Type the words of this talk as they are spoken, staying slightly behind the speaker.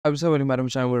I'm Savani Madam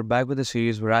Chan. We're back with a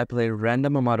series where I play a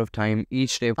random amount of time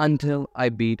each day until I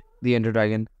beat the Ender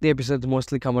Dragon. The episodes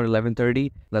mostly come at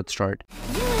 11:30. Let's start.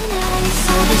 You and I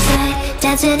side by side,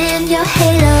 dancing in your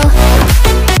halo.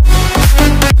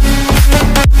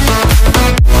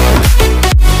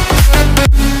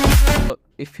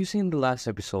 If you've seen the last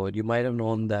episode, you might have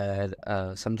known that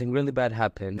something really bad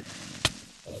happened.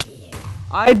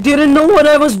 I didn't know what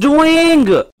I was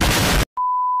doing!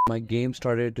 My game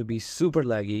started to be super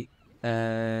laggy,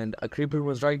 and a creeper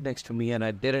was right next to me, and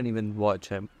I didn't even watch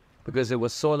him because it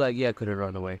was so laggy I couldn't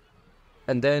run away.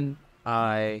 And then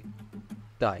I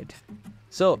died.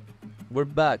 So, we're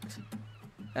back.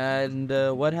 And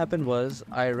what happened was,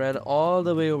 I ran all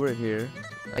the way over here.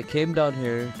 I came down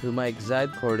here to my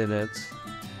exact coordinates.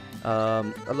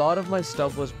 A lot of my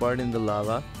stuff was burned in the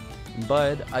lava,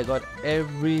 but I got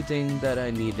everything that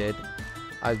I needed.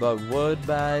 I got wood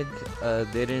bag,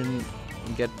 they didn't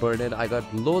get burned. I got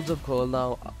loads of coal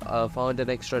now, found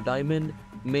an extra diamond,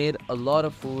 made a lot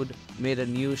of food, made a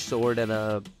new sword and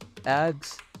a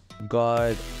axe,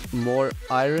 got more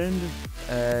iron,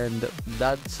 and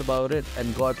that's about it,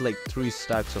 and got like 3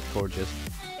 stacks of torches.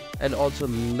 And also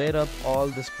lit up all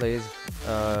this place,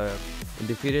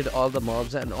 defeated all the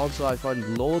mobs, and also I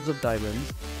found loads of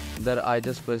diamonds that I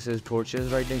just placed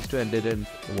torches right next to and didn't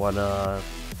wanna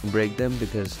break them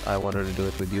because I wanted to do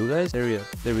it with you guys. There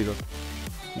we go.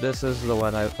 This is the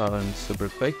one I found super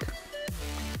quick.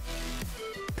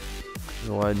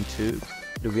 1, 2.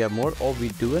 Do we have more? Oh, we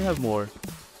do have more.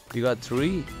 We got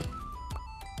 3.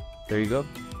 There you go.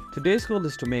 Today's goal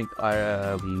is to make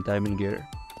our diamond gear.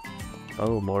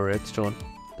 Oh, more redstone.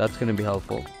 That's gonna be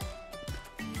helpful.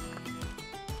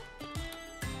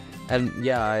 And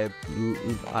yeah,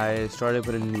 I started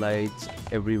putting lights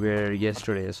everywhere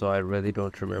yesterday, so I really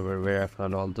don't remember where I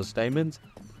found all those diamonds.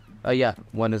 Yeah,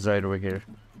 one is right over here.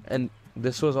 And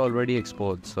this was already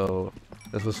exposed, so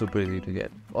this was super easy to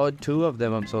get. Oh, 2 of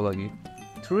them, I'm so lucky.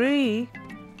 3?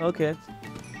 Okay.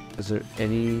 Is there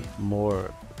any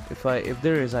more? If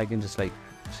there is, I can just like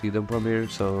see them from here,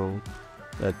 so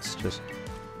let's just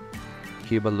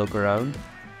keep a look around.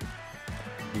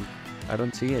 I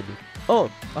don't see any.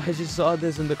 Oh, I just saw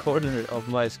this in the corner of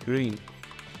my screen.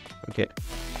 Okay.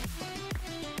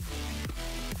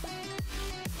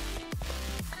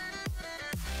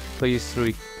 Please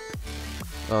 3.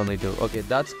 Only 2. Okay,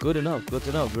 that's good enough. Good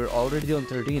enough. We're already on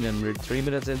 13 and we're 3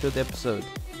 minutes into the episode.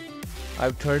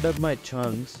 I've turned up my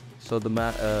chunks, so the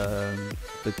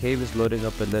cave is loading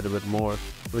up a little bit more.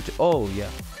 Which, oh yeah,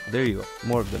 there you go.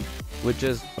 More of them, which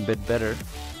is a bit better.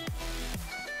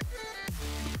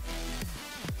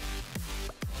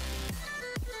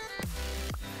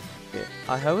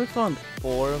 I haven't found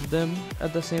 4 of them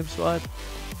at the same spot,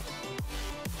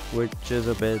 which is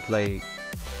a bit like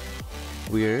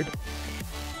weird.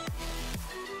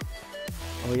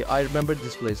 Oh yeah, I remember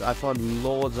this place. I found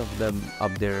loads of them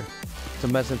up there. It's a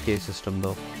massive cave system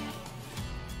though.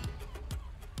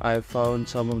 I found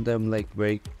some of them like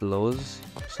very close,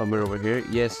 somewhere over here.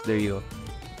 Yes, there you go.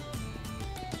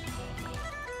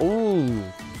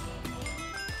 Oh,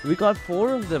 we got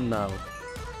 4 of them now.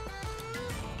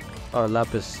 Oh,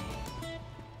 lapis.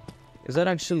 Is that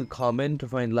actually common to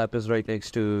find lapis right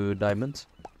next to diamonds?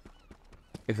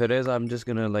 If it is, I'm just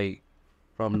gonna like,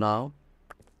 from now,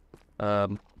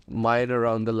 mine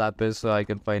around the lapis so I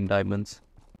can find diamonds.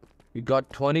 We got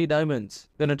 20 diamonds.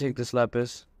 Gonna take this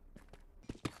lapis.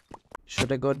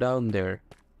 Should I go down there?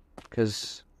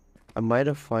 Cause I might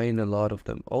have found a lot of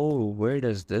them. Oh, where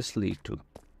does this lead to?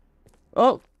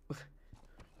 Oh,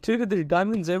 dude, there are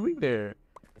diamonds everywhere.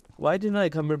 Why didn't I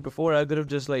come here before? I could have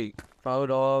just like found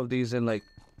all of these in like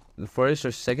the first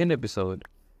or second episode.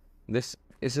 This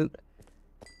isn't.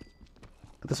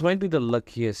 This might be the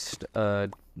luckiest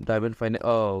diamond finding.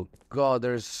 Oh god,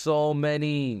 there's so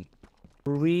many.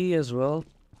 3 as well.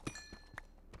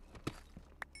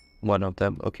 1 of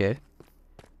them. Okay.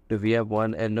 Do we have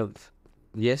one end of?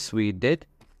 Yes, we did.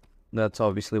 That's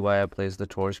obviously why I placed the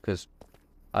torch, because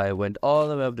I went all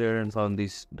the way up there and found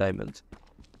these diamonds.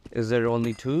 Is there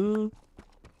only 2?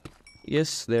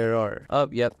 Yes, there are. Oh,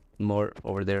 yep, more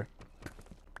over there.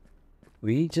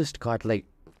 We just got like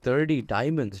 30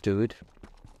 diamonds, dude.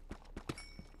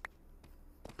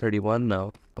 31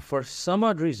 now. For some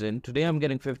odd reason, today I'm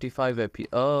getting 55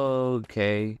 AP.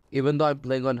 Okay. Even though I'm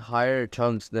playing on higher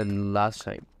chunks than last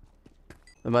time.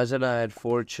 Imagine I had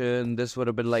fortune. This would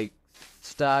have been like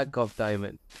stack of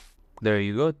diamond. There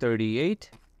you go, 38.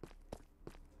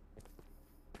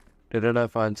 Didn't I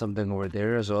find something over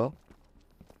there as well?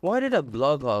 Why did I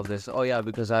block all this? Oh yeah,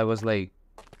 because I was like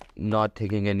not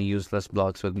taking any useless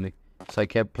blocks with me. So I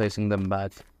kept placing them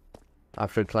back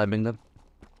after climbing them.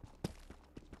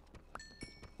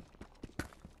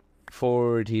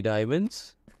 40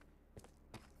 diamonds.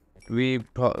 We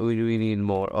need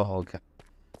more. Oh, okay.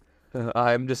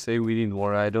 I'm just saying we need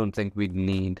more. I don't think we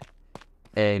need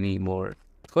any more.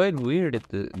 It's quite weird at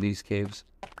these caves.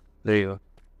 There you go.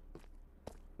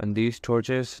 And these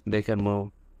torches, they can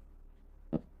move.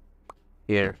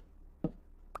 Here.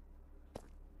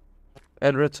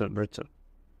 And redstone.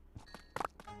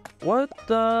 What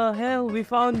the hell? We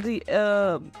found the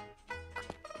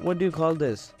what do you call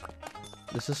this?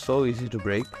 This is so easy to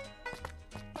break.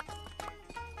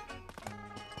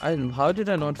 How did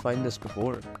I not find this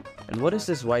before? And what is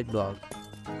this white block?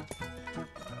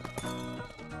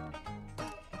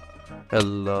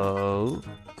 Hello?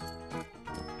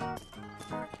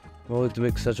 Oh, it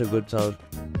makes such a good sound.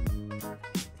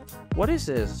 What is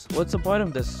this? What's the point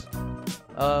of this?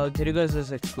 Can you guys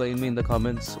just explain me in the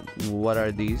comments what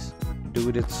are these?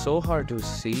 Dude, it's so hard to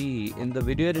see. In the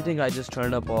video editing, I just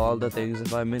turn up all the things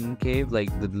if I'm in cave, like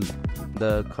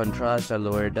the contrast I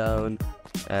lower down,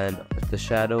 and the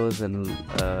shadows and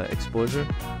exposure.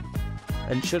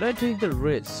 And should I take the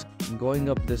risk going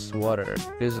up this water?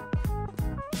 Because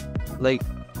like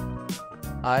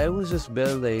I was just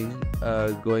building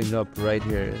going up right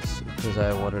here because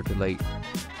I wanted to like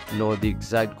know the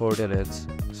exact coordinates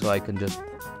so I can just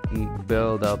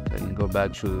build up and go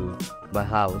back to my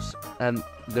house. And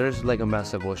there's like a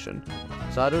massive ocean,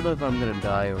 so I don't know if I'm gonna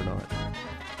die or not,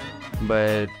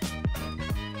 but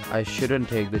I shouldn't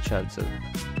take the chances,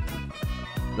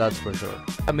 that's for sure.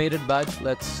 I made it back.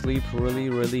 Let's sleep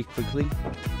really quickly.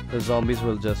 The zombies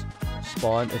will just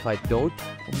spawn if I don't.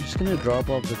 I'm just gonna drop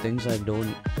off the things I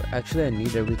don't. Actually, I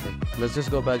need everything. Let's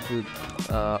just go back to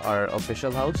our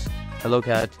official house. Hello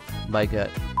cat. Bye cat.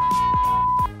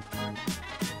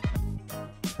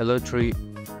 Hello tree.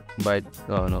 Bye.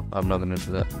 Oh no, I'm not gonna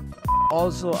do that.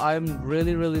 Also, I'm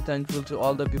really thankful to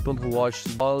all the people who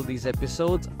watched all these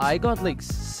episodes. I got like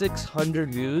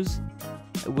 600 views,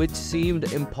 which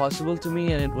seemed impossible to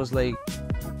me, and it was like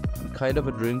kind of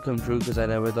a dream come true because I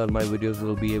never thought my videos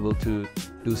will be able to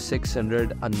do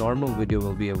 600. A normal video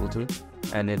will be able to,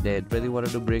 and it did. Really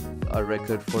wanted to break a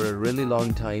record for a really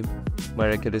long time. My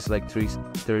record is like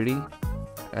 330,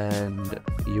 and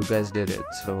you guys did it,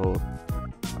 so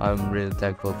I'm really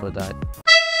thankful for that.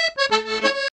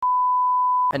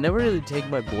 I never really take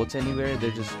my boats anywhere. They're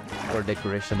just for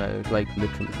decoration, like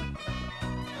literally.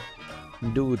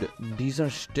 Dude, these are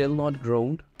still not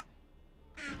grown.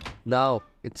 Now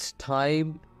it's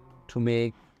time to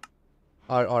make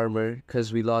our armor,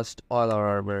 because we lost all our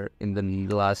armor in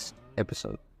the last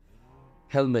episode.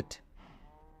 Helmet.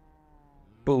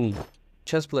 Boom.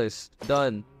 Chest plate.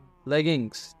 Done.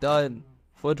 Leggings. Done.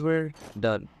 Footwear.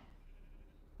 Done.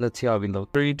 Let's see how we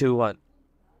look. 3, 2, 1.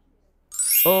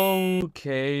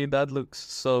 Okay, that looks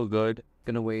so good.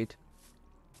 Gonna wait.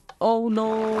 Oh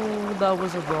no, that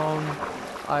was wrong.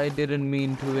 I didn't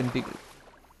mean to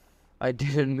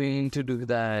do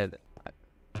that.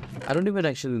 I don't even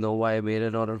actually know why I made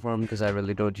an auto farm, because I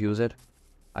really don't use it.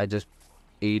 I just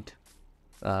eat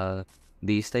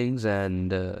these things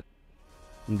and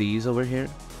these over here.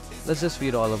 Let's just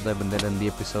feed all of them and then end the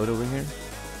episode over here.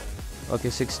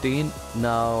 Okay, 16.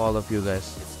 Now all of you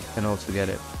guys can also get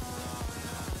it.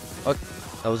 Okay,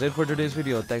 that was it for today's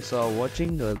video. Thanks for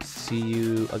watching. Let's see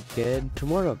you again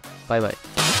tomorrow. Bye bye.